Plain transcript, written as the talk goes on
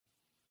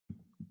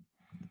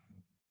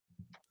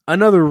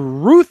Another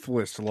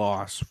ruthless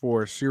loss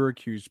for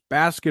Syracuse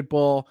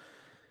basketball.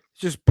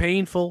 Just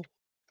painful,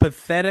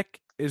 pathetic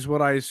is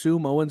what I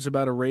assume Owen's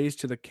about to raise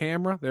to the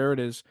camera. There it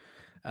is.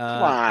 Come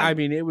on. I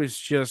mean, it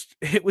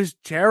was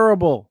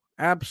terrible,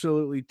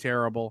 absolutely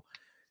terrible.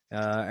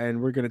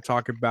 And we're going to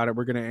talk about it.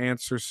 We're going to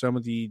answer some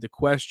of the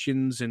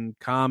questions and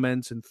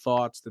comments and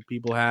thoughts that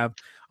people have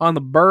on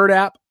the Bird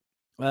app.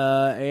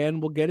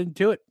 And we'll get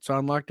into it. It's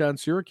on Locked On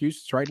Syracuse.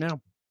 It's right now.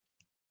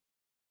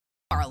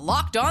 Are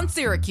Locked On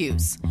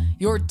Syracuse,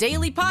 your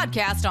daily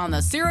podcast on the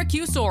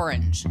Syracuse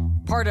Orange,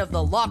 part of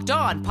the Locked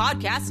On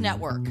Podcast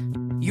Network.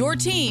 Your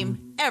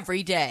team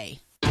every day.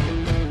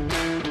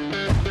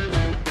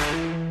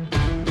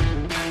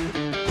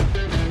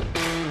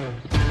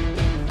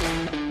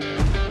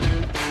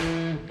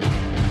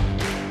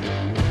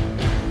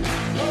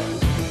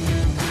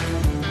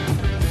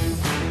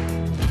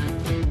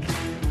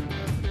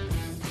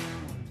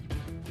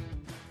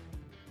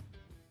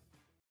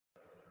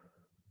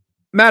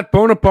 Matt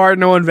Bonaparte,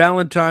 Noah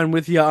Valentine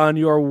with you on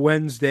your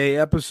Wednesday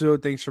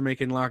episode. Thanks for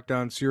making Locked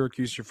On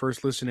Syracuse your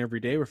first listen every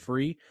day. We're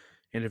free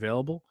and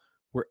available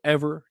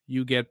wherever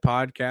you get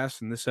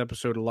podcasts. And this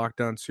episode of Locked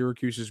On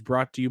Syracuse is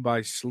brought to you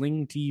by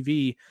Sling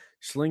TV.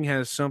 Sling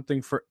has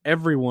something for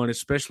everyone,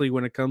 especially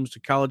when it comes to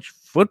college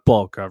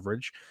football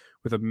coverage,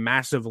 with a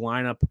massive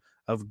lineup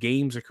of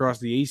games across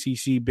the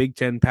ACC, Big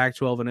Ten,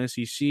 Pac-12, and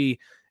SEC.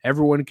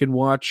 Everyone can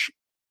watch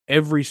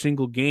every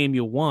single game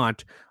you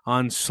want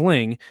on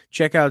Sling.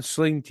 Check out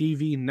Sling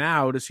TV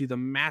now to see the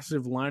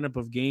massive lineup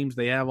of games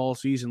they have all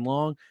season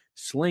long.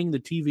 Sling the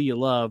TV you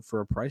love for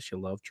a price you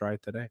love. Try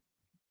it today.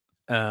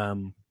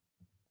 That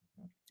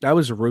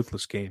was a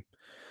ruthless game.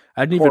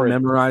 I didn't even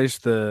memorize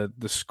the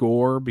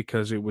score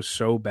because it was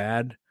so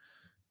bad.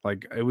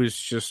 Like it was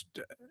just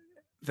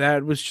a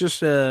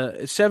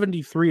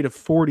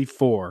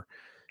 73-44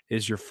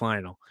 is your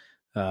final.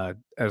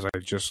 As I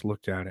just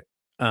looked at it.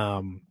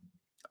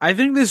 I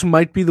think this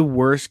might be the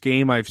worst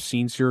game I've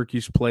seen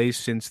Syracuse play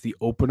since the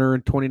opener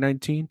in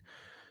 2019,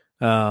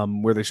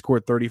 where they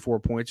scored 34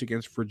 points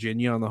against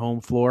Virginia on the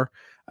home floor.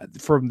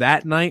 From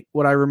that night,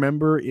 what I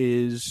remember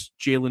is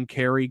Jalen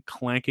Carey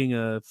clanking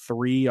a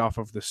three off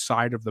of the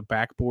side of the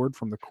backboard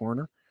from the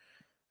corner.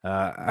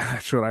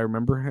 That's what I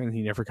remember, and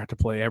he never got to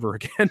play ever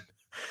again.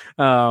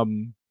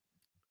 From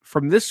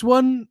this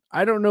one,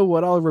 I don't know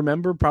what I'll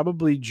remember.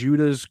 Probably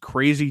Judah's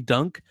crazy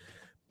dunk,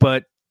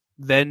 but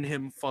then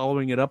him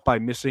following it up by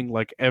missing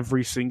like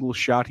every single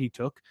shot he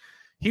took.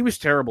 He was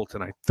terrible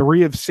tonight.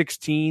 3 of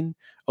 16,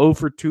 0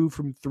 for 2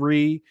 from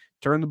 3,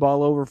 turned the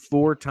ball over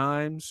 4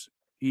 times.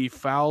 He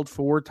fouled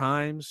 4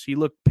 times. He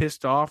looked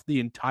pissed off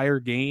the entire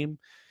game.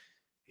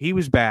 He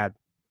was bad.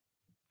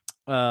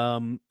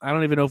 I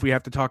don't even know if we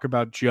have to talk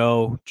about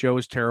Joe. Joe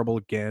is terrible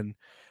again.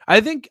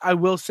 I think I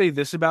will say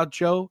this about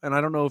Joe, and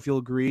I don't know if you'll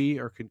agree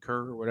or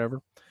concur or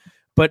whatever,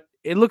 but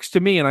it looks to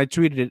me, and I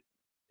tweeted it,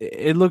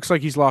 it looks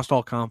like he's lost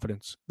all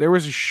confidence. There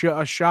was a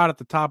shot at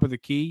the top of the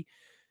key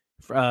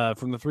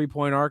from the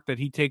three-point arc that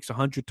he takes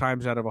 100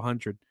 times out of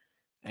 100,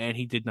 and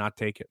he did not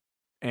take it.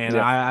 And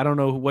yeah. I don't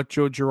know what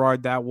Joe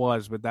Girard that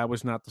was, but that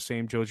was not the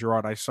same Joe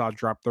Girard I saw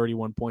drop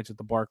 31 points at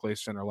the Barclays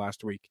Center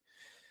last week.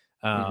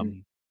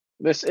 We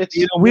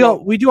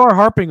do our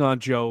harping on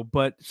Joe,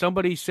 but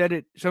somebody said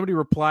it. Somebody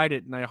replied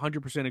it, and I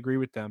 100% agree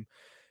with them.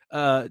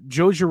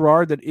 Joe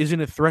Girard that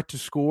isn't a threat to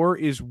score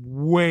is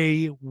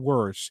way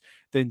worse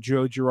than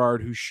Joe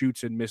Girard who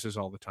shoots and misses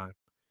all the time.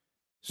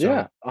 So,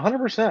 yeah,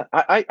 100%.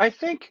 I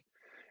think,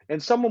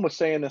 and someone was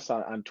saying this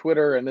on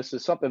Twitter, and this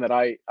is something that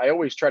I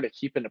always try to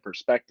keep into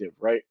perspective,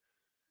 right?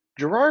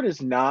 Girard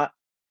is not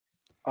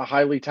a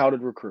highly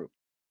touted recruit.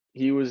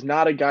 He was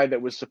not a guy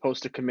that was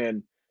supposed to come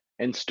in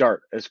and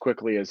start as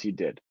quickly as he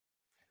did.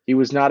 He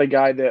was not a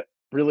guy that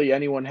really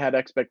anyone had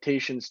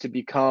expectations to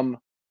become,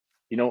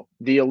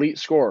 the elite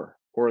scorer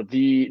or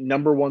the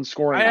number one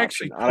scoring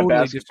option on a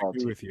basketball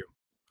team. With you.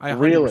 I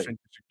 100% disagree.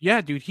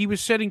 Yeah, dude, he was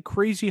setting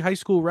crazy high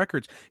school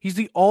records. He's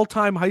the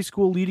all-time high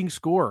school leading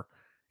scorer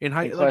in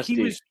high. Like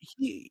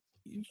he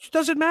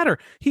doesn't matter.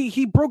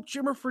 He broke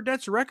Jimmer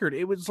Fredette's record.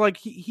 It was like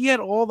he had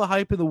all the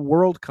hype in the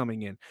world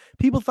coming in.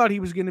 People thought he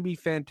was going to be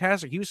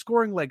fantastic. He was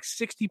scoring like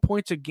 60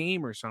 points a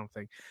game or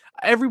something.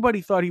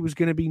 Everybody thought he was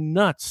going to be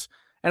nuts.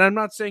 And I'm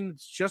not saying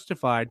it's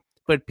justified,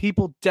 but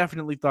people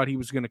definitely thought he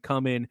was going to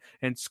come in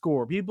and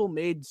score. People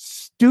made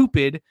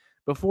stupid,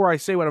 before I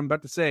say what I'm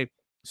about to say,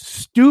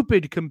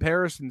 stupid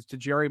comparisons to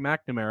Jerry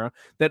McNamara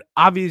that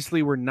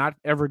obviously were not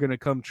ever going to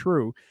come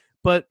true.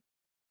 But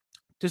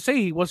to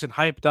say he wasn't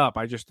hyped up,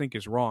 I just think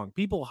is wrong.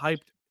 People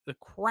hyped the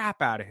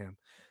crap out of him.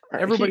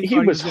 Everybody he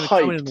was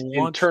hyped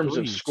in terms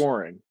of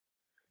scoring,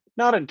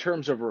 not in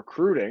terms of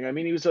recruiting. I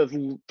mean, he was a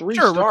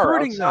 3-star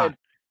outside.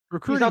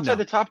 He's outside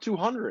the top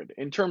 200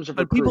 in terms of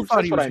recruits. People thought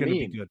That's he was going to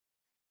be good.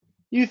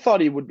 You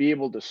thought he would be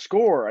able to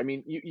score. I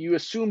mean, you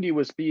assumed he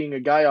was being a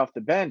guy off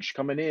the bench,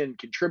 coming in,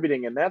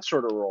 contributing in that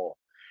sort of role.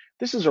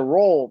 This is a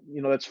role,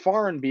 that's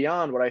far and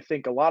beyond what I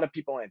think a lot of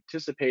people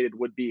anticipated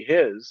would be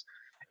his.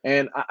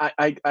 And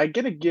I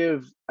got to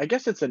give, I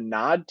guess it's a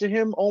nod to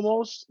him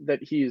almost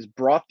that he's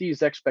brought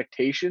these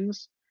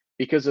expectations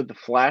because of the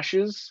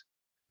flashes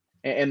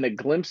and the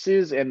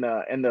glimpses and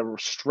the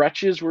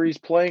stretches where he's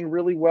playing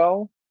really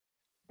well,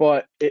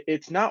 but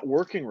it's not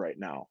working right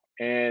now.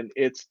 And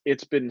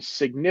it's been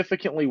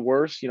significantly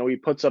worse. He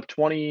puts up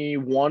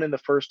 21 in the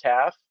first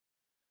half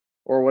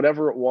or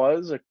whatever it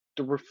was,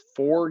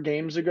 4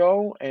 games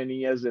ago, and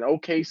he has an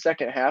okay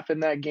second half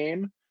in that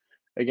game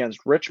against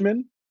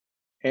Richmond,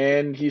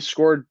 and he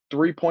scored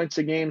 3 points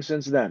a game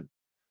since then.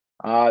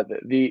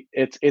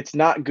 It's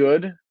not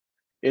good.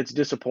 It's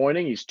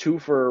disappointing. He's 2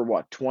 for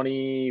what,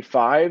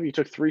 25? He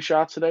took 3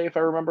 shots today, if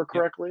I remember Yep.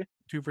 correctly.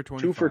 2 for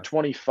 2 for 25.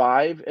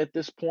 25 at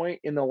this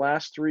point in the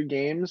last 3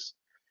 games.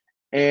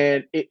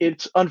 And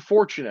it's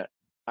unfortunate,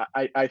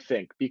 I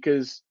think,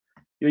 because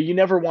you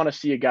never want to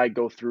see a guy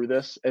go through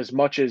this as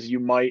much as you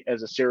might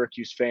as a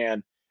Syracuse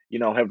fan,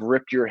 have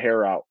ripped your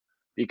hair out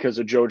because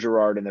of Joe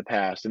Girard in the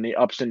past and the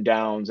ups and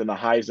downs and the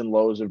highs and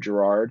lows of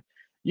Girard.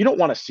 You don't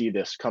want to see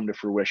this come to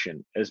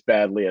fruition as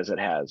badly as it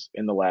has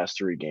in the last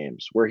 3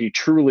 games, where he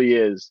truly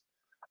is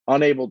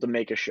unable to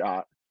make a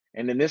shot.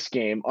 And in this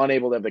game,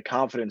 unable to have the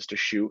confidence to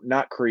shoot,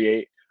 not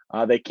create.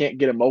 They can't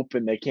get him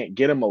open. They can't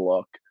get him a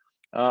look.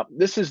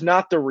 This is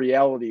not the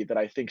reality that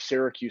I think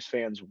Syracuse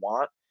fans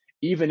want,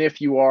 even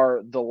if you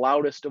are the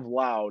loudest of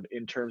loud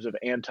in terms of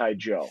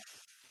anti-Joe,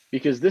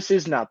 because this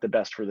is not the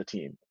best for the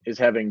team, is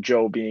having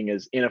Joe being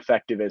as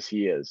ineffective as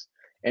he is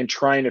and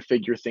trying to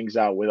figure things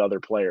out with other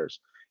players.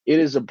 It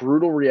is a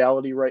brutal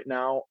reality right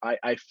now.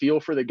 I feel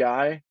for the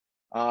guy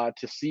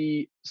to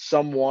see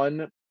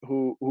someone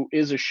who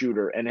is a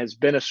shooter and has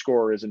been a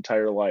scorer his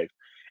entire life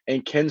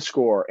and can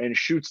score and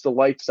shoots the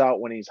lights out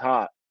when he's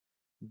hot,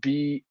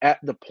 be at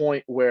the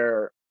point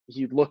where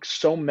he looks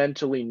so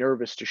mentally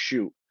nervous to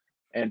shoot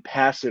and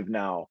passive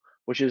now,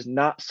 which is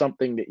not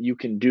something that you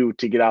can do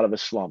to get out of a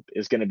slump,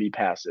 is going to be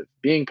passive.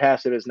 Being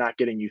passive is not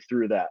getting you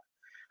through that.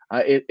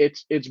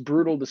 It's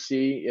brutal to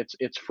see.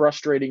 It's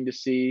frustrating to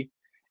see.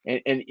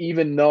 And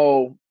even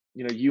though,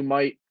 you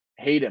might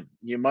hate him,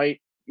 you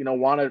might,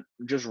 want to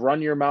just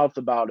run your mouth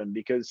about him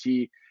because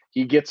he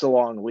gets a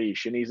long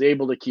leash and he's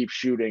able to keep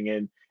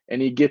shooting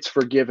and he gets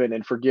forgiven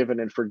and forgiven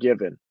and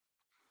forgiven.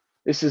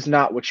 This is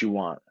not what you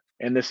want,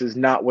 and this is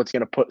not what's going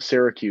to put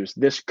Syracuse,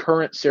 this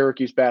current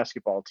Syracuse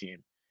basketball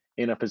team,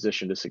 in a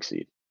position to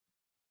succeed.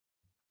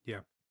 Yeah.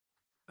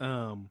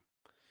 I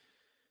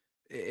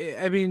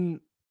mean,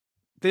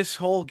 this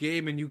whole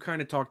game, and you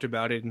kind of talked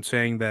about it and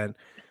saying that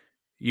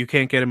you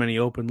can't get him any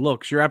open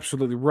looks. You're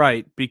absolutely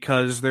right,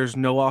 because there's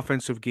no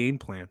offensive game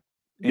plan.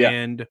 Yeah.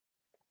 And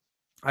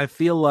I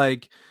feel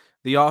like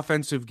the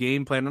offensive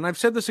game plan, and I've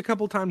said this a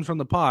couple times on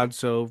the pod,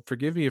 so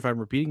forgive me if I'm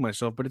repeating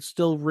myself, but it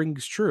still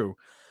rings true,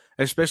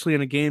 especially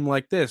in a game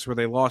like this where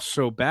they lost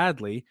so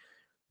badly.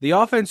 The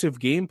offensive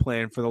game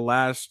plan for the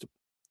last,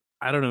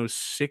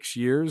 6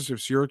 years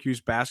of Syracuse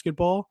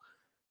basketball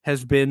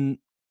has been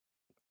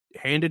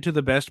hand it to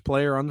the best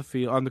player on the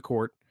field, on the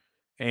court,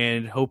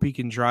 and hope he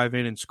can drive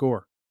in and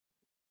score.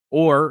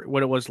 Or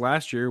what it was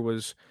last year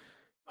was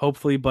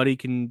hopefully Buddy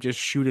can just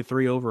shoot a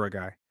 3 over a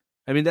guy.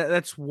 I mean,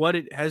 that's what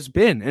it has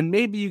been. And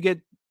maybe you get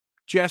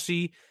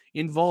Jesse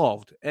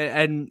involved.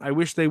 And I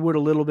wish they would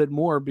a little bit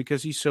more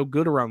because he's so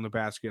good around the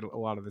basket a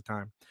lot of the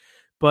time.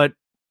 But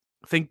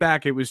think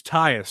back, it was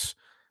Tyus.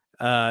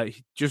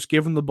 Just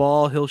give him the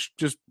ball. He'll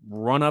just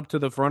run up to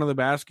the front of the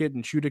basket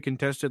and shoot a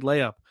contested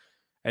layup.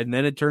 And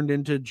then it turned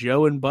into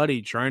Joe and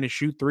Buddy trying to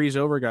shoot 3s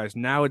over guys.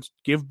 Now it's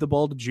give the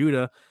ball to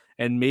Judah,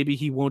 and maybe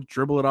he won't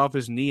dribble it off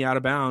his knee out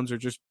of bounds or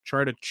just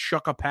try to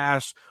chuck a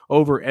pass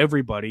over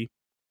everybody.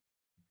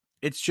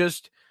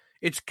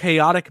 It's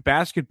chaotic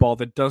basketball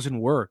that doesn't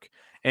work.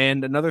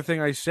 And another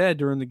thing I said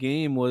during the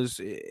game was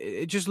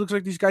it just looks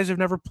like these guys have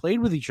never played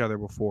with each other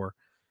before.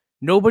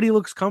 Nobody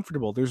looks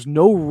comfortable. There's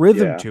no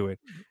rhythm to it.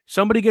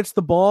 Somebody gets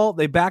the ball,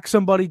 they back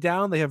somebody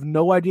down, they have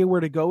no idea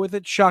where to go with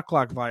it. Shot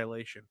clock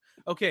violation.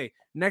 Okay,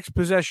 next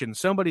possession,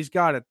 somebody's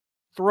got it,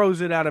 throws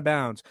it out of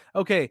bounds.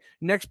 Okay,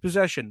 next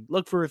possession,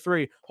 look for a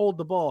 3, hold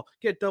the ball,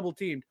 get double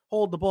teamed,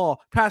 hold the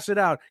ball, pass it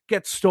out,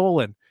 get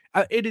stolen.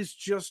 It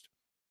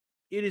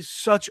is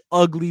such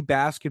ugly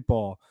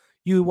basketball.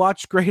 You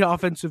watch great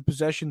offensive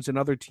possessions in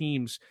other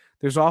teams.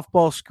 There's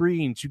off-ball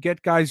screens. You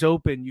get guys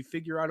open. You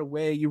figure out a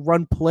way. You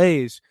run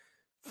plays.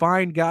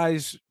 Find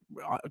guys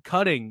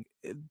cutting.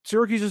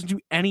 Syracuse doesn't do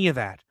any of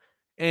that.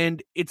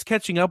 And it's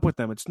catching up with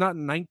them. It's not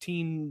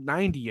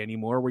 1990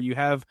 anymore where you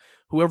have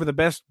whoever the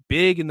best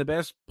big and the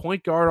best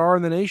point guard are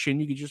in the nation.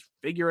 You can just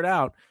figure it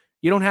out.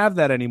 You don't have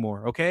that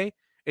anymore, okay?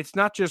 It's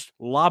not just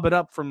lob it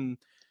up from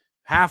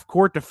half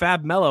court to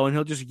Fab Melo and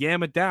he'll just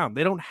yam it down.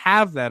 They don't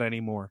have that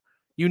anymore.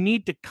 You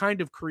need to kind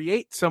of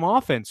create some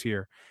offense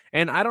here.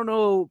 And I don't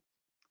know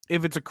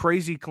if it's a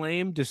crazy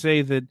claim to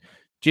say that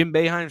Jim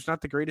Boeheim's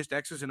not the greatest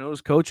X's and O's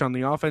coach on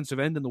the offensive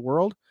end in the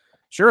world.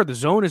 Sure, the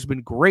zone has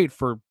been great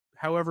for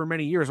however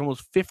many years,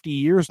 almost 50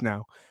 years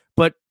now.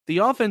 But the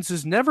offense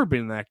has never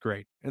been that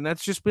great. And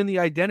that's just been the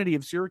identity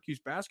of Syracuse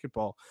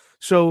basketball.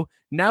 So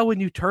now when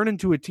you turn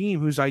into a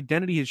team whose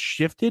identity has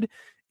shifted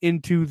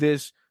into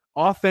this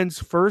offense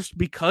first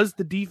because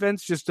the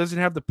defense just doesn't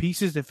have the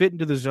pieces to fit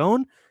into the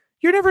zone,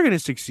 you're never going to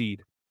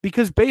succeed.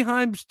 because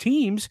Boeheim's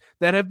teams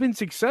that have been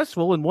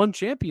successful in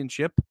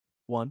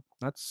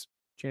that's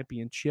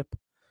championship,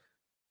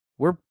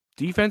 were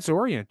defense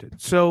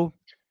oriented. So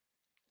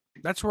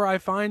that's where I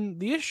find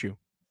the issue.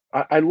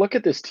 I look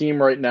at this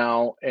team right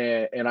now,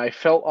 and I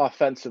felt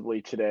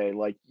offensively today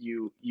like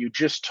you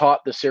just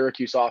taught the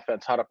Syracuse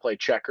offense how to play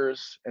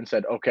checkers and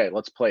said, okay,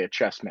 let's play a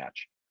chess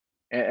match.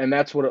 And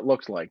that's what it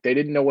looked like. They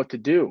didn't know what to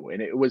do.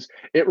 And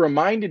it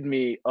reminded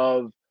me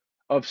of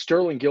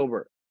Sterling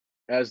Gilbert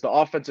as the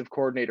offensive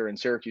coordinator in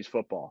Syracuse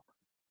football,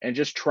 and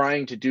just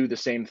trying to do the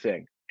same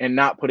thing and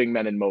not putting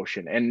men in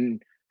motion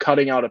and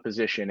cutting out a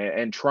position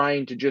and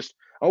trying to just,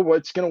 oh, well,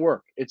 it's going to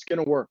work. It's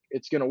going to work.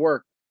 It's going to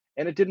work.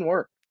 And it didn't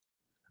work.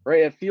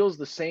 Right? It feels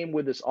the same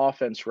with this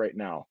offense right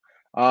now.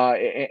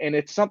 And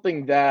it's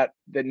something that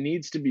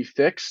needs to be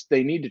fixed.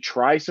 They need to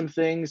try some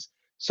things.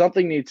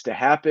 Something needs to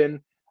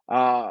happen.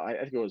 I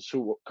think it was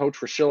Coach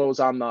Fraschilla was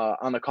on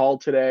the call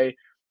today,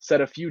 said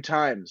a few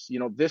times,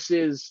 this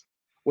is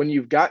when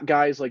you've got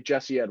guys like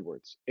Jesse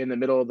Edwards in the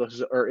middle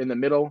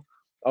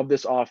of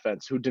this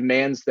offense who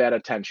demands that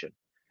attention.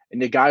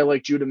 And a guy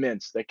like Judah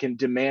Mintz that can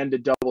demand a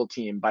double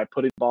team by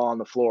putting the ball on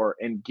the floor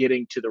and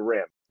getting to the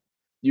rim.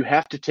 You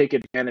have to take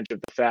advantage of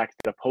the fact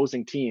that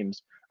opposing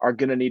teams are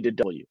going to need to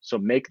double you. So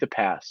make the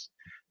pass.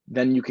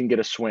 Then you can get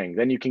a swing.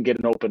 Then you can get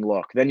an open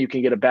look. Then you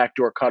can get a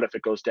backdoor cut if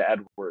it goes to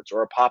Edwards,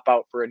 or a pop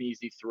out for an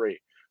easy three.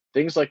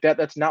 Things like that.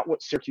 That's not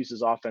what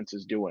Syracuse's offense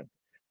is doing.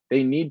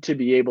 They need to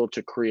be able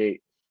to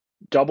create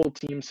double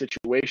team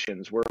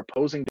situations where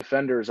opposing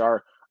defenders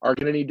are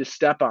going to need to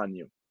step on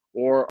you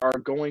or are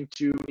going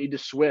to need to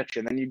switch,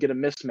 and then you get a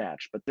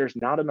mismatch. But there's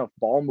not enough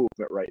ball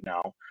movement right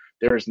now.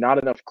 There is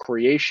not enough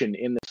creation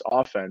in this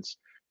offense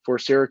for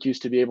Syracuse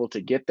to be able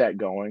to get that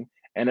going,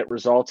 and it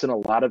results in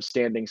a lot of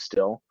standing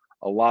still,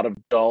 a lot of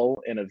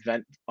dull and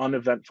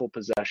uneventful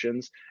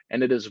possessions,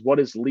 and it is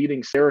what is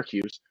leading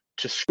Syracuse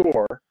to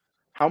score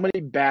how many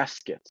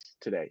baskets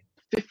today?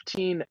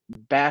 15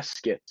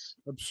 baskets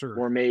Absurd.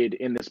 Were made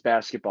in this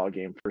basketball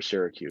game for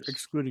Syracuse.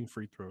 Excluding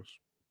free throws.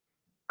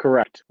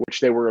 Correct,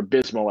 which they were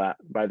abysmal at,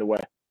 by the way.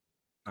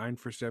 9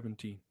 for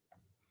 17.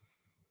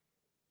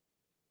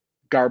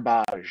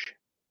 Garbage.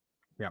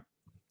 Yeah.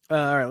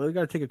 All right, we've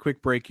got to take a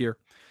quick break here,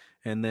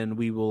 and then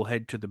we will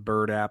head to the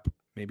Bird app,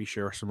 maybe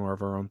share some more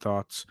of our own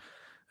thoughts.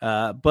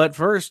 But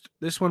first,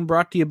 this one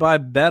brought to you by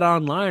Bet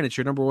Online. It's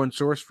your number one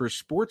source for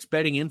sports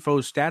betting info,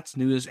 stats,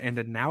 news, and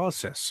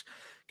analysis.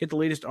 Get the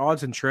latest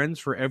odds and trends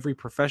for every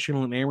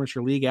professional and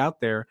amateur league out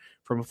there,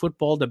 from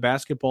football to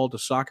basketball to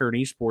soccer and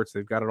esports.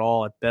 They've got it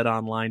all at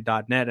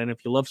betonline.net. And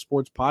if you love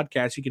sports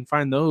podcasts, you can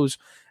find those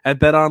at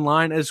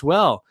BetOnline as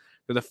well.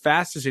 They're the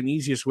fastest and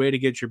easiest way to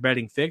get your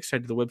betting fix.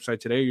 Head to the website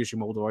today or use your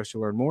mobile device to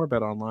learn more.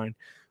 BetOnline,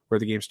 where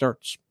the game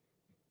starts.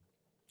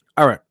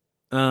 All right.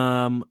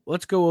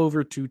 Let's go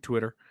over to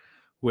Twitter,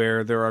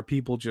 where there are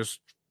people just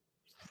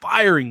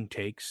firing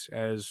takes,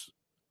 as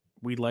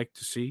we'd like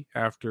to see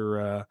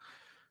after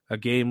a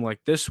game like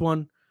this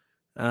one.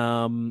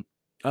 Owen,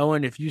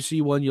 if you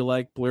see one you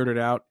like, blurt it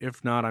out.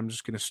 If not, I'm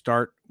just going to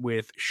start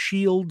with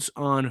Shields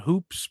on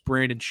Hoops,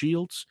 Brandon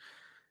Shields.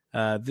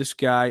 This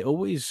guy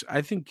always,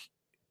 I think,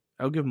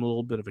 I'll give him a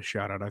little bit of a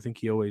shout out. I think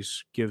he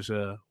always gives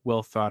a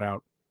well thought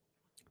out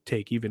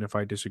take, even if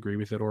I disagree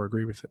with it or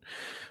agree with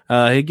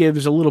it. He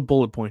gives a little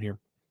bullet point here.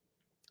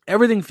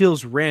 Everything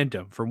feels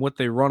random, from what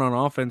they run on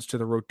offense to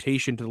the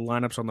rotation to the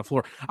lineups on the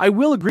floor. I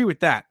will agree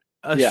with that.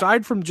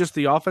 Aside from just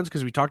the offense,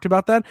 because we talked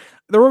about that,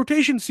 the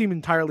rotations seem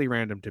entirely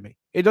random to me.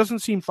 It doesn't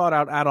seem thought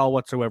out at all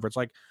whatsoever. It's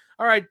like,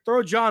 all right,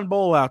 throw John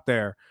Bull out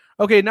there.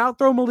 Okay, now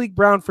throw Malik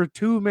Brown for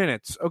 2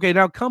 minutes. Okay,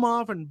 now come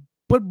off and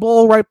put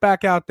Bull right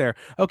back out there.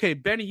 Okay,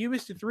 Benny, you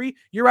missed a three.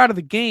 You're out of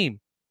the game.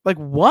 Like,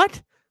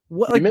 what?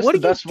 What are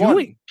you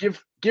doing?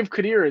 Give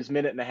Qadir his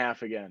minute and a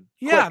half again.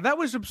 Yeah, that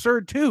was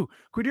absurd too.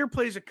 Qadir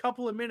plays a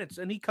couple of minutes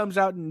and he comes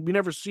out and we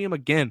never see him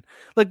again.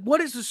 Like,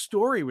 what is the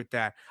story with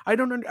that? I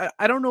don't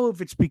know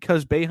if it's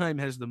because Boeheim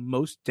has the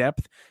most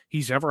depth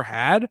he's ever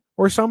had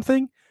or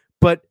something,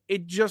 but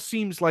it just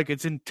seems like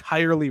it's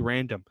entirely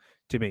random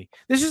to me.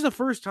 This is the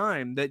first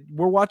time that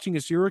we're watching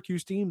a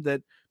Syracuse team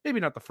that,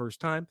 maybe not the first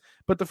time,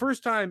 but the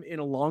first time in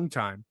a long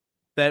time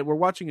that we're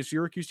watching a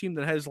Syracuse team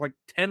that has like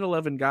 10,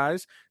 11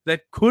 guys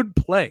that could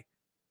play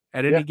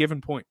at any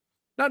given point.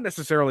 Not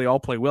necessarily all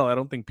play well. I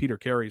don't think Peter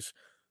Carey's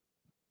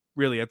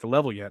really at the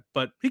level yet,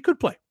 but he could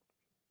play.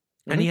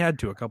 And he had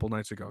to a couple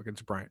nights ago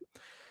against Bryant.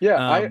 Yeah,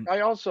 I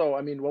also,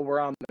 I mean, while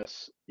we're on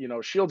this,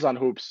 Shields on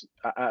Hoops,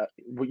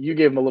 you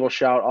gave him a little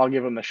shout. I'll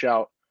give him the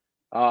shout.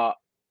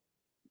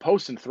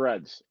 Posting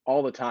threads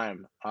all the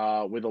time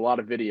with a lot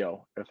of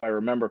video, if I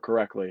remember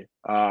correctly.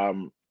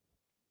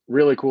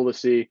 Really cool to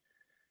see.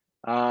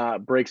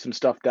 Break some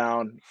stuff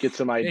down, get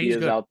some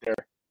ideas out there.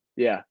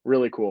 Yeah,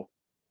 really cool.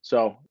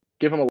 So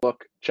give him a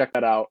look, check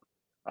that out.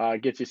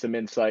 Gets you some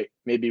insight.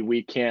 Maybe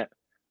we can't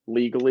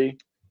legally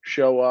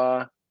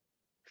show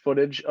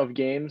footage of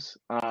games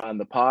on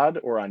the pod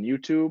or on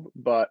YouTube,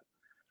 but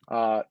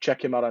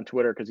check him out on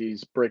Twitter because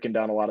he's breaking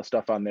down a lot of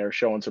stuff on there,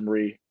 showing some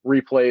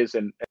replays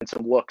and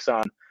some looks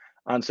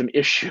on some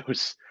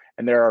issues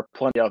and there are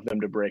plenty of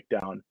them to break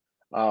down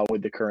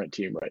with the current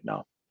team right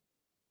now.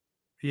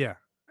 Yeah.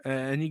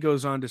 And he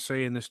goes on to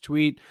say in this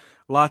tweet,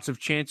 lots of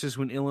chances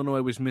when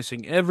Illinois was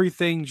missing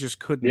everything, just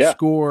couldn't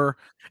score.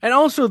 And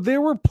also,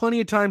 there were plenty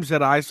of times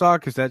that I saw,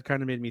 because that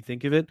kind of made me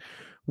think of it,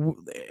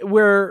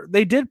 where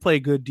they did play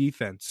good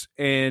defense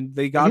and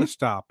they got a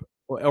stop,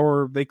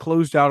 or they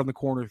closed out on the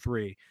corner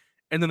three,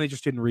 and then they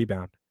just didn't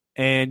rebound.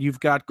 And you've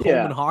got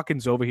Coleman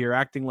Hawkins over here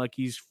acting like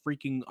he's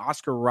freaking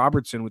Oscar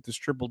Robertson with this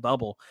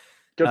triple-double.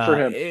 Good for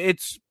him.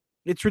 It's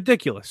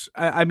ridiculous.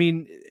 I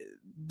mean,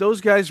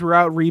 those guys were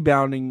out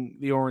rebounding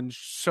the Orange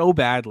so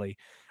badly.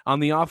 On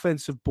the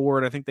offensive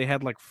board, I think they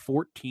had like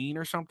 14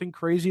 or something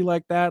crazy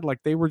like that. Like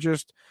they were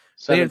just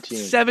 17. They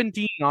had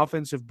 17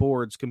 offensive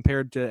boards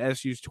compared to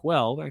SU's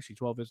 12. Actually,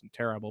 12 isn't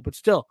terrible, but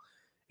still,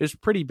 it's a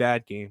pretty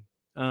bad game.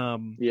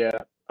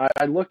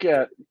 I look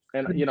at,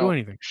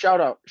 and shout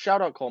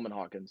out Coleman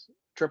Hawkins,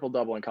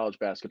 triple-double in college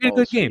basketball.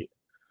 Good game.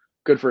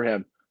 Good for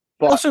him.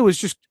 But also, it was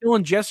just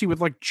killing Jesse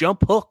with like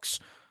jump hooks.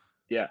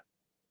 Yeah,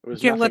 you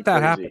can't let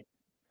that happen.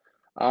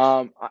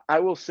 I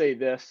will say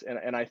this,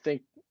 and I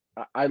think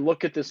I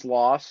look at this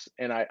loss,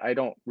 and I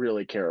don't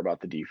really care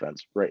about the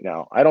defense right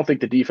now. I don't think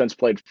the defense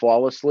played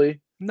flawlessly.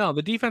 No,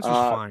 the defense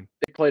was fine.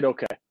 They played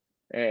okay,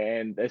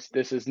 and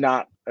this is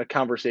not a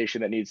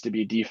conversation that needs to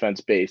be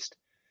defense-based.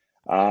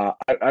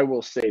 I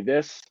will say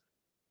this.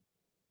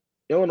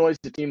 Illinois is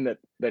a team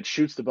that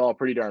shoots the ball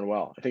pretty darn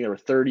well. I think they were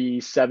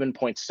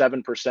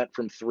 37.7%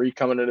 from three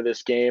coming into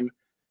this game,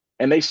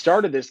 and they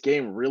started this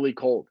game really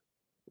cold.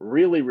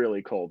 Really,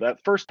 really cold.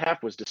 That first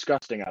half was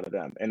disgusting out of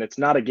them, and it's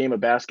not a game of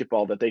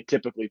basketball that they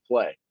typically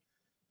play.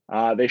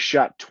 They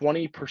shot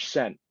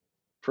 20%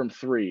 from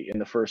three in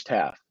the first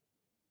half.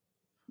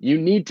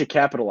 You need to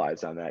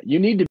capitalize on that. You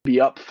need to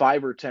be up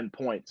 5 or 10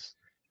 points,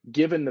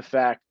 given the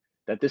fact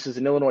that this is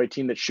an Illinois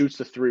team that shoots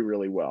the three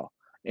really well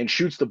and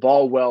shoots the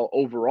ball well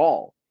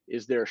overall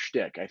is their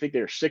shtick. I think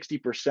they're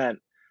 60%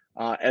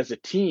 as a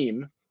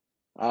team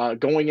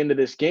going into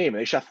this game.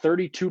 They shot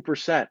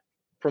 32%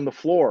 from the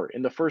floor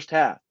in the first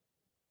half.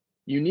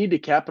 You need to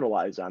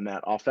capitalize on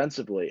that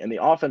offensively. And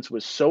the offense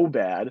was so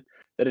bad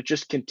that it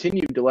just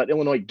continued to let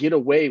Illinois get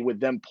away with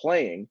them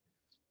playing,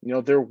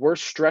 their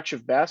worst stretch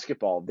of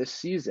basketball this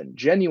season.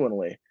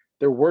 Genuinely,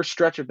 their worst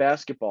stretch of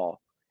basketball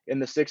in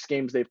the 6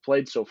 games they've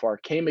played so far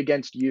came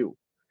against you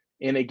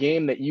in a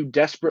game that you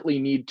desperately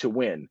need to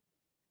win.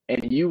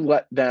 And you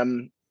let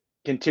them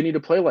continue to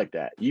play like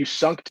that. You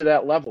sunk to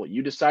that level.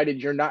 You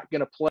decided you're not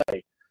going to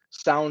play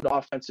sound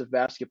offensive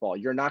basketball.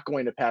 You're not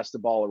going to pass the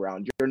ball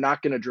around. You're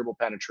not going to dribble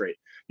penetrate.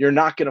 You're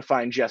not going to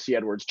find Jesse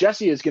Edwards.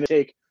 Jesse is going to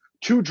take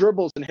 2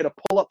 dribbles and hit a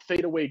pull-up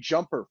fadeaway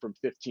jumper from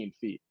 15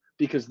 feet,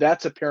 because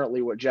that's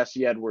apparently what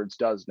Jesse Edwards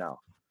does now,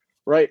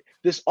 right?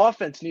 This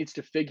offense needs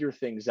to figure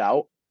things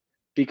out,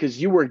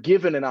 because you were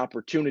given an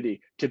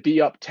opportunity to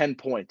be up 10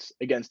 points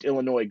against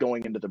Illinois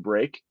going into the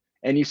break,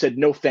 and you said,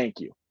 no, thank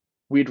you.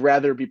 We'd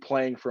rather be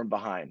playing from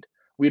behind.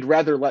 We'd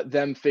rather let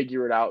them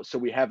figure it out so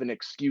we have an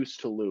excuse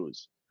to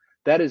lose.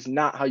 That is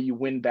not how you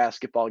win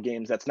basketball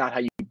games. That's not how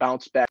you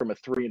bounce back from a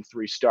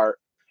 3-3 start.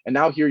 And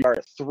now here you are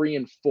at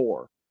 3-4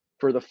 for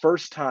the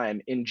first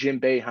time in Jim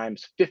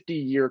Boeheim's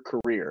 50-year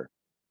career.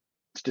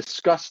 It's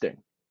disgusting.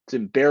 It's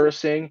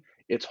embarrassing.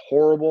 It's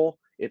horrible.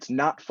 It's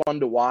not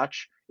fun to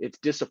watch. It's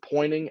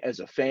disappointing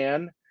as a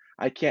fan.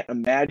 I can't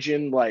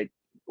imagine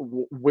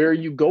where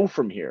you go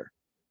from here.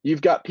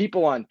 You've got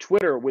people on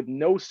Twitter with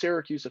no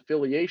Syracuse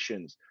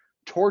affiliations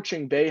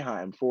torching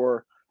Boeheim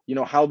for,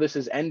 how this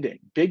is ending.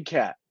 Big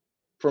Cat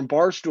from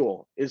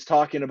Barstool is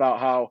talking about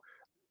how,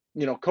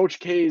 Coach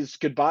K's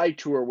goodbye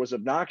tour was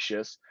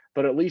obnoxious,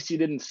 but at least he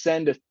didn't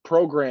send a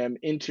program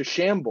into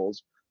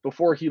shambles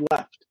before he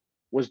left,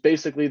 was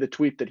basically the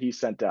tweet that he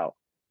sent out.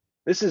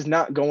 This is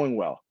not going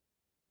well.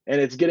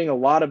 And it's getting a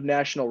lot of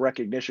national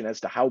recognition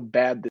as to how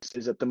bad this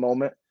is at the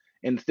moment,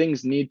 and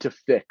things need to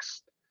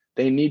fix.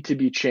 They need to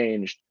be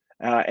changed,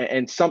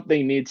 and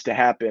something needs to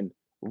happen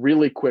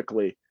really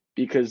quickly,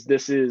 because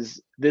this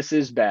is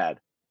bad.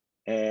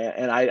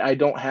 And I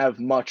don't have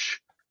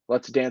much.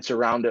 Let's dance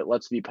around it.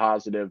 Let's be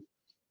positive.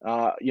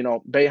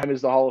 Boeheim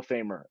is the Hall of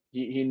Famer.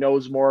 He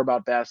knows more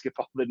about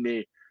basketball than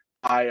me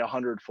by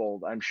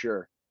 100-fold, I'm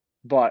sure.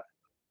 But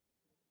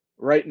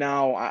right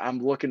now, I'm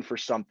looking for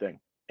something,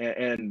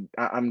 and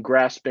I'm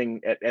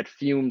grasping at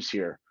fumes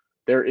here.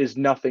 There is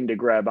nothing to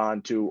grab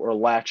onto or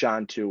latch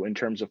onto in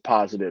terms of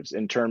positives,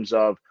 in terms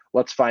of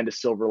let's find a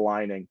silver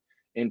lining,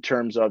 in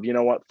terms of,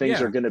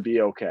 things are going to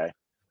be okay.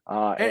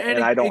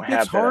 And I don't have that. It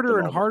gets harder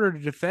and harder to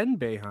defend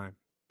Boeheim,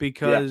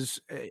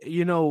 because,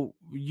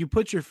 you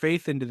put your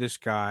faith into this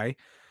guy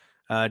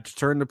to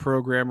turn the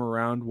program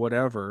around,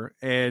 whatever,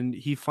 and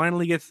he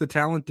finally gets the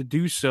talent to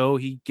do so.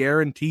 He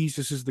guarantees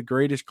this is the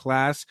greatest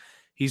class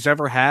he's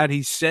ever had.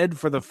 He said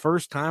for the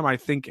first time, I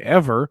think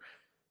ever,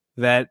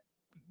 that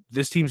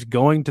this team's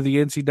going to the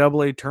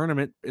NCAA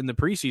tournament in the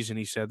preseason.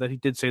 He said that. He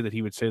did say that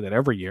he would say that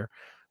every year,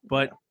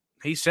 but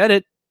he said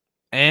it,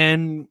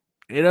 and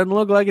it doesn't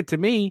look like it to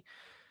me.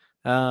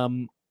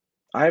 I'm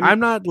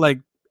not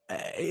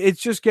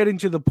it's just getting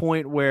to the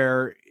point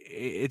where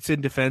it's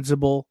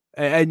indefensible.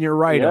 And you're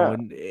right, Yeah.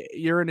 Owen.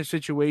 You're in a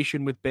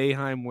situation with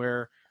Boeheim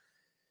where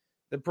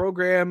the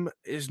program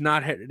is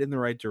not headed in the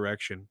right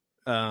direction.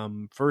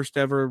 First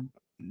ever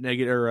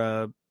negative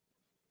or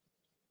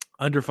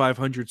under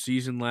 500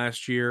 season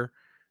last year,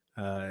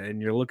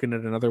 and you're looking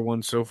at another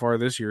one so far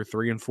this year,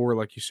 3-4,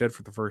 like you said,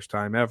 for the first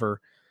time ever.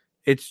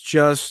 It's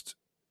just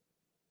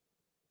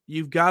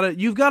you've got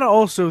to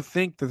also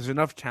think that there's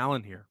enough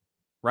talent here,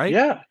 right?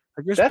 Yeah.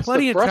 Like there's That's the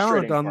plenty of talent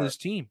frustrating on part. this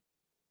team.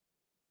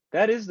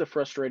 That is the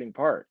frustrating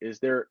part. Is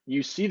there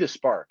you see the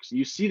sparks.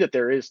 You see that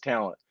there is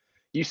talent.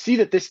 You see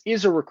that this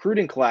is a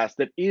recruiting class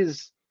that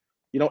is,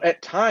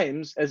 at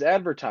times as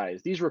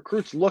advertised. These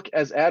recruits look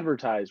as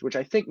advertised, which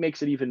I think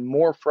makes it even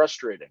more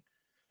frustrating.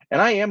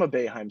 And I am a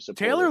Boeheim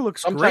supporter. Taylor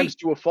looks sometimes great.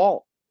 to a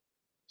fault.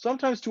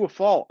 Sometimes to a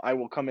fault, I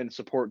will come in and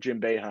support Jim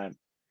Boeheim.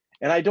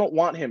 And I don't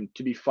want him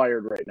to be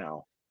fired right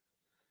now.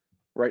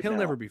 He'll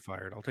never be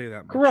fired. I'll tell you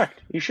that much.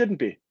 Correct. He shouldn't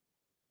be.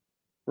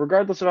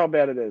 Regardless of how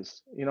bad it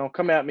is.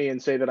 Come at me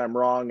and say that I'm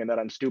wrong and that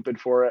I'm stupid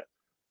for it.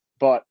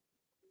 But,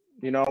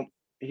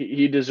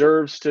 he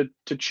deserves to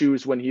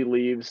choose when he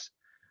leaves,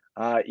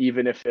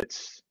 even if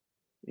it's,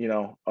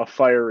 a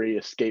fiery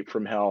escape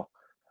from hell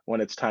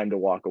when it's time to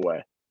walk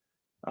away.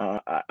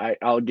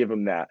 I'll give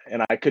him that.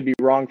 And I could be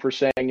wrong for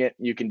saying it.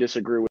 You can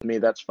disagree with me.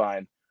 That's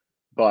fine.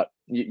 But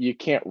you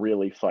can't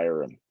really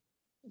fire him.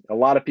 A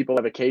lot of people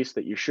have a case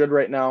that you should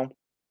right now.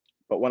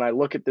 But when I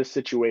look at this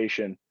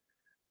situation,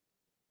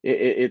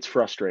 it's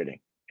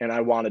frustrating. And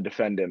I want to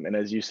defend him. And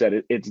as you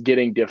said, it's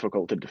getting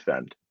difficult to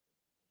defend.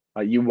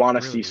 You want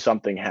to see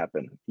something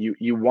happen.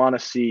 You want to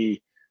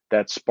see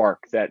that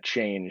spark, that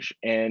change.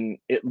 And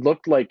it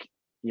looked like,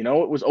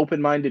 it was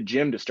open-minded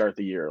Jim to start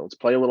the year. Let's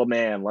play a little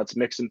man. Let's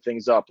mix some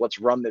things up. Let's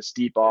run this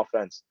deep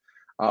offense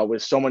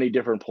with so many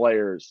different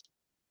players.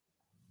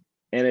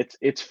 And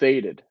it's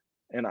faded.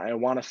 And I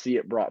want to see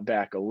it brought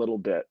back a little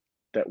bit,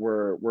 that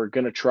we're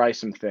going to try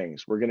some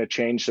things. We're going to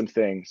change some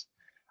things.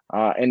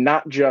 And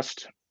not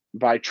just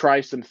by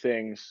try some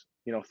things,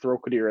 throw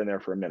Kadir in there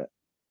for a minute.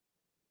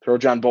 Throw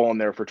John Bull in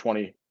there for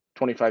 20,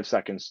 25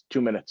 seconds,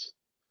 2 minutes.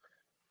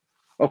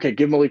 Okay,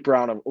 give Malik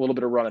Brown a little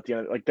bit of run at the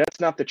end. Like,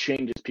 that's not the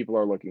changes people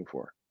are looking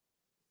for,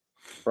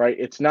 right?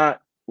 It's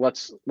not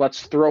let's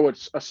throw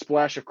a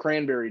splash of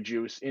cranberry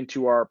juice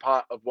into our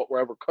pot of what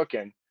we're ever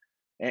cooking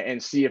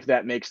and see if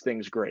that makes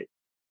things great.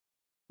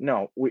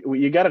 No,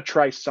 you got to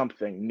try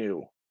something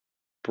new.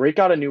 Break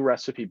out a new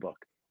recipe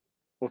book.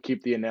 We'll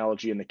keep the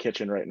analogy in the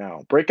kitchen right now.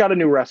 Break out a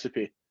new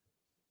recipe.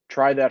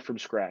 Try that from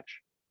scratch.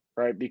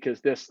 Right? Because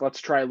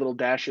let's try a little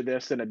dash of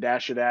this and a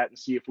dash of that and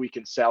see if we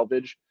can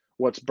salvage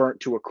what's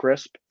burnt to a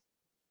crisp.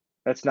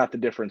 That's not the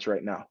difference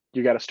right now.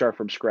 You got to start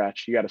from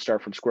scratch. You got to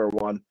start from square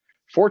one.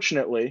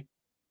 Fortunately,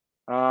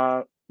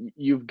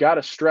 you've got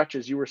a stretch,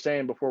 as you were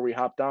saying before we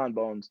hopped on,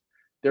 Bones.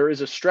 There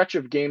is a stretch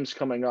of games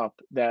coming up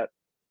that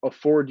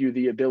afford you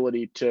the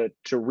ability to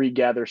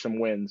regather some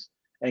wins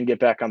and get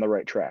back on the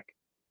right track.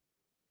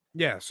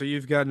 Yeah, so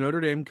you've got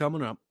Notre Dame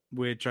coming up,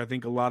 which I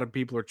think a lot of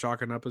people are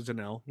chalking up as an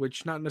L,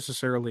 which not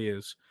necessarily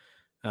is.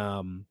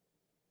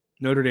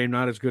 Notre Dame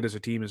not as good as a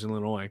team as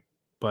Illinois,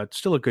 but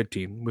still a good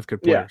team with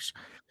good players.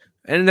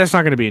 Yeah. And that's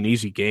not going to be an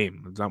easy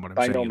game. That's not what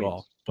I'm saying at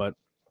all. But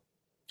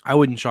I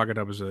wouldn't chalk it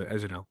up as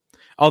an L,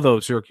 although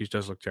Syracuse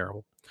does look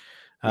terrible.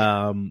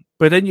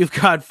 But then you've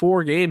got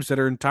 4 games that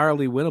are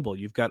entirely winnable.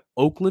 You've got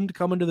Oakland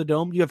coming to the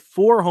Dome. You have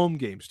 4 home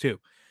games, too.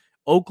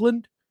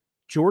 Oakland,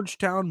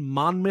 Georgetown,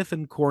 Monmouth,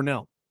 and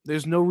Cornell.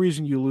 There's no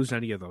reason you lose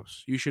any of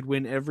those. You should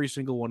win every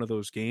single one of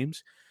those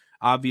games.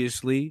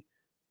 Obviously,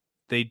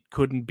 they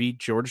couldn't beat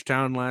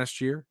Georgetown last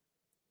year.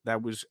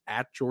 That was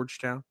at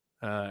Georgetown.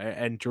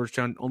 And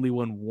Georgetown only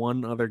won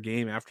one other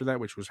game after that,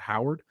 which was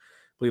Howard.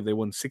 I believe they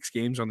won 6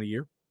 games on the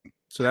year.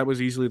 So that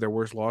was easily their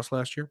worst loss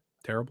last year.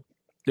 Terrible.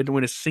 Didn't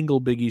win a single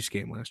Big East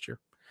game last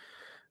year.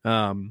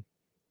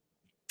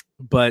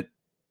 But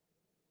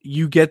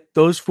you get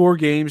those 4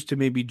 games to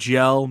maybe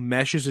gel,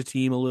 mesh as a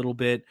team a little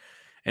bit,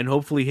 and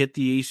hopefully hit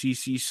the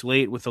ACC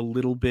slate with a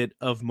little bit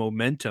of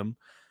momentum.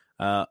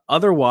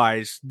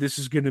 Otherwise, this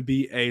is going to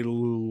be a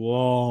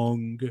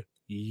long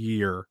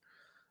year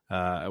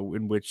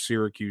in which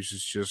Syracuse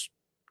is just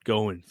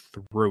going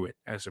through it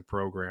as a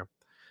program.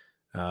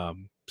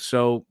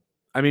 So,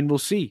 I mean, we'll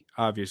see,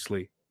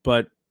 obviously.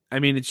 But, I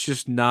mean, it's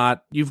just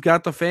not – you've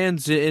got the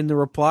fans in the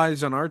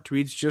replies on our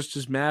tweets just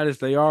as mad as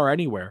they are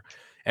anywhere.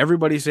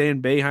 Everybody's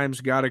saying Boeheim's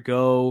got to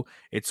go.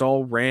 It's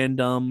all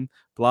random,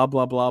 blah,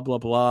 blah, blah, blah,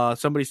 blah.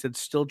 Somebody said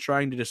still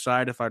trying to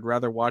decide if I'd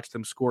rather watch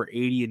them score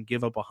 80 and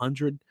give up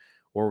 100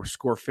 or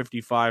score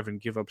 55 and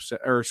give up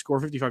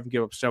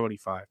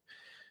 75.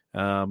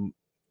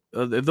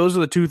 Those are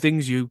the 2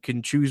 things you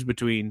can choose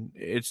between.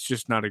 It's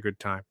just not a good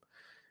time.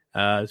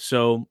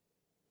 So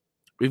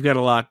we've got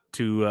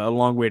a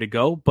long way to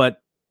go,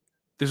 but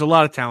there's a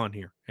lot of talent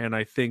here. And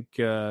I think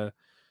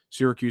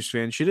Syracuse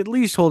fans should at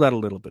least hold out a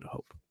little bit of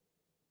hope.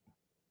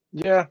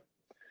 Yeah,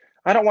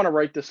 I don't want to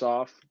write this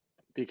off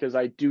because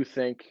I do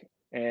think,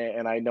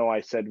 and I know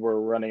I said we're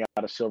running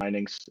out of silver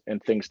linings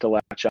and things to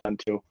latch on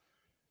to.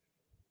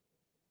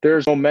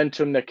 there's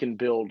momentum that can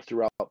build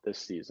throughout this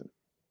season.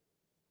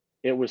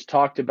 It was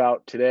talked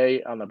about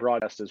today on the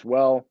broadcast as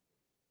well.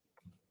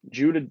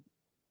 Judah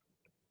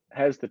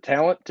has the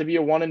talent to be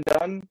a one and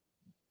done,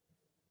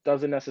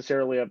 doesn't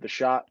necessarily have the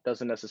shot,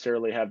 doesn't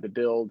necessarily have the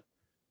build.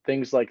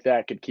 Things like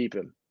that could keep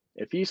him.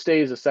 If he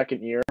stays a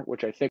second year,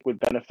 which I think would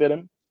benefit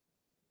him,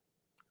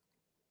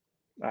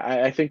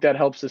 I think that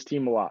helps his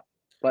team a lot.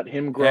 Let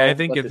him grow. Yeah, I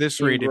think let at this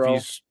rate, grow.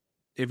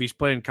 if he's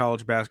playing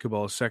college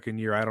basketball a second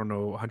year, I don't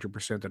know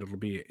 100% that it'll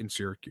be in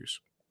Syracuse.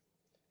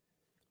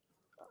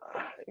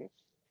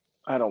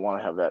 I don't want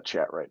to have that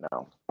chat right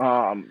now.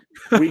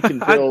 We can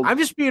build. I'm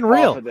just being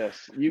real. Off of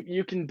this.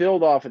 You can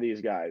build off of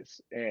these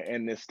guys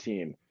and this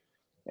team.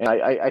 And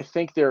I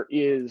think there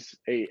is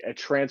a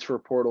transfer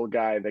portal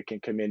guy that can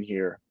come in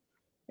here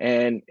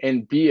and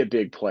be a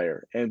big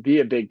player and be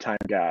a big time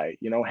guy,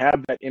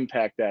 have that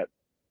impact that,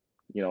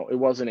 it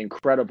wasn't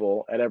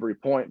incredible at every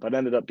point, but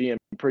ended up being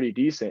pretty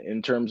decent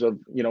in terms of,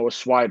 a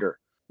Swider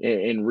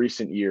in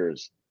recent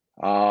years,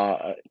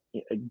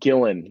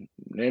 Gillen,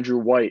 Andrew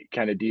White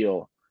kind of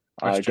deal,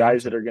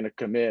 guys that are going to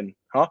come in.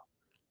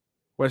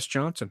 Wes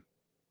Johnson.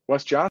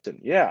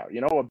 Yeah.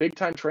 A big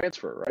time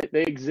transfer, right?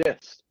 They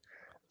exist.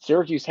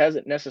 Syracuse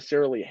hasn't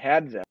necessarily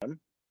had them.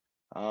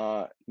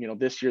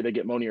 This year they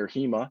get Monier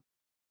Hema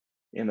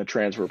in the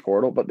transfer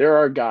portal, but there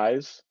are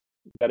guys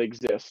that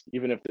exist,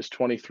 even if this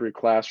 23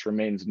 class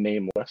remains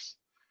nameless.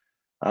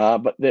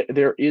 But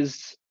there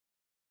is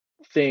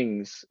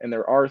things, and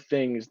there are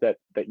things that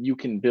you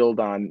can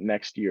build on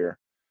next year.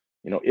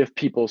 If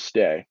people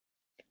stay,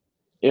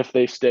 if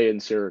they stay in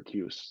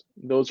Syracuse,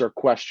 those are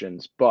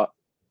questions. But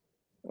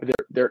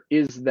there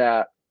is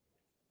that.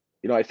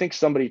 I think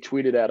somebody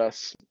tweeted at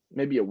us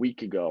maybe a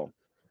week ago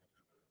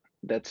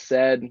that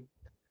said,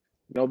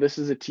 this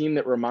is a team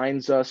that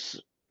reminds us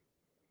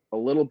a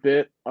little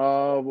bit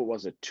of,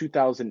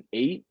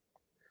 2008,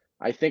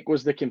 I think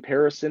was the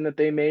comparison that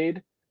they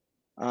made.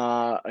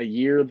 A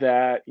year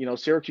that,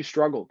 Syracuse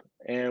struggled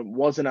and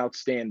wasn't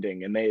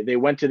outstanding. And they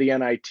went to the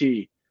NIT.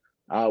 It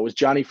was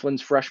Johnny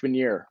Flynn's freshman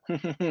year.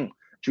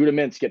 Judah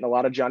Mintz getting a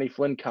lot of Johnny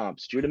Flynn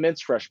comps. Judah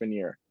Mintz freshman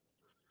year,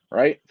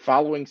 right?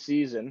 Following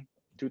season,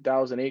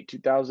 2008,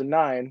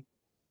 2009,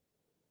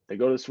 they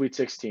go to the Sweet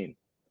 16.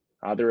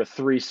 They're a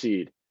 3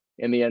 seed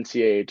in the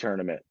NCAA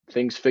tournament.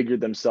 Things figured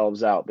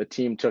themselves out. The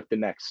team took the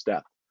next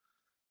step.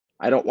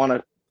 I don't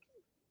want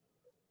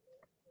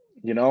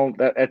to,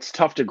 that's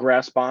tough to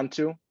grasp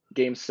onto,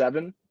 Game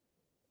 7,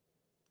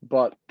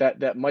 but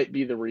that might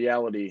be the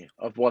reality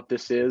of what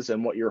this is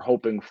and what you're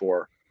hoping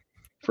for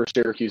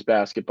Syracuse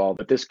basketball.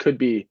 But this could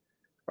be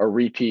a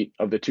repeat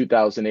of the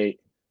 2008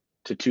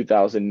 to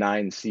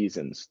 2009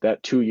 seasons,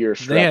 that 2-year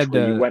stretch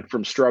where you went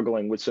from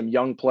struggling with some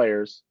young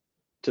players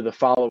to the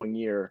following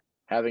year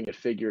having it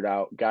figured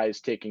out, guys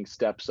taking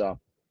steps up,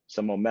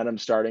 some momentum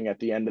starting at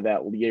the end of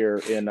that year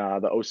in the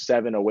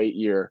 07-08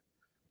 year,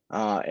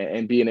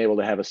 and being able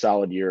to have a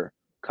solid year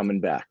coming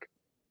back.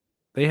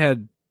 They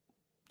had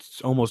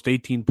almost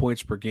 18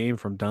 points per game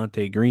from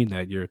Dante Green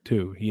that year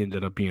too. He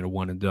ended up being a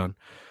one and done.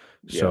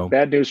 So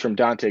bad news from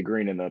Dante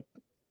Green in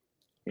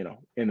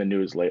the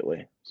news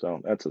lately. So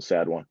that's a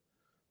sad one.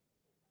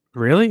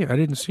 Really? I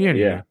didn't see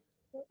anything. Yeah.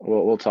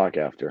 We'll talk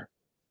after.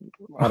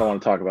 I don't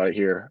want to talk about it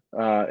here.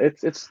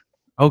 It's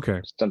okay.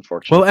 It's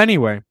unfortunate. Well,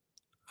 anyway,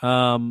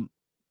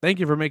 thank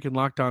you for making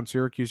Locked On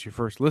Syracuse your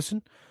first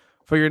listen.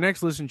 For your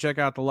next listen, check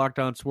out the Locked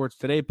On Sports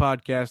Today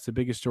podcast, the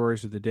biggest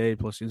stories of the day,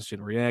 plus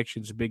instant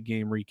reactions, big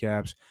game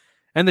recaps,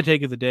 and the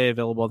take of the day,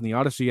 available on the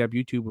Odyssey app,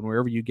 YouTube, and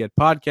wherever you get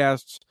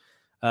podcasts.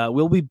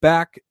 We'll be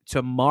back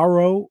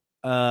tomorrow.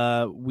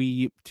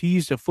 We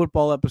teased a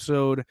football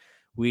episode.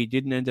 We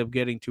didn't end up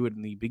getting to it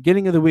in the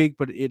beginning of the week,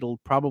 but it'll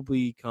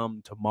probably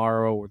come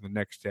tomorrow or the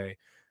next day.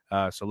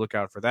 So look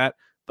out for that.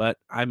 But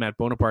I'm Matt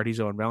Bonaparte. He's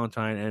Owen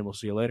Valentine, and we'll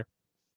see you later.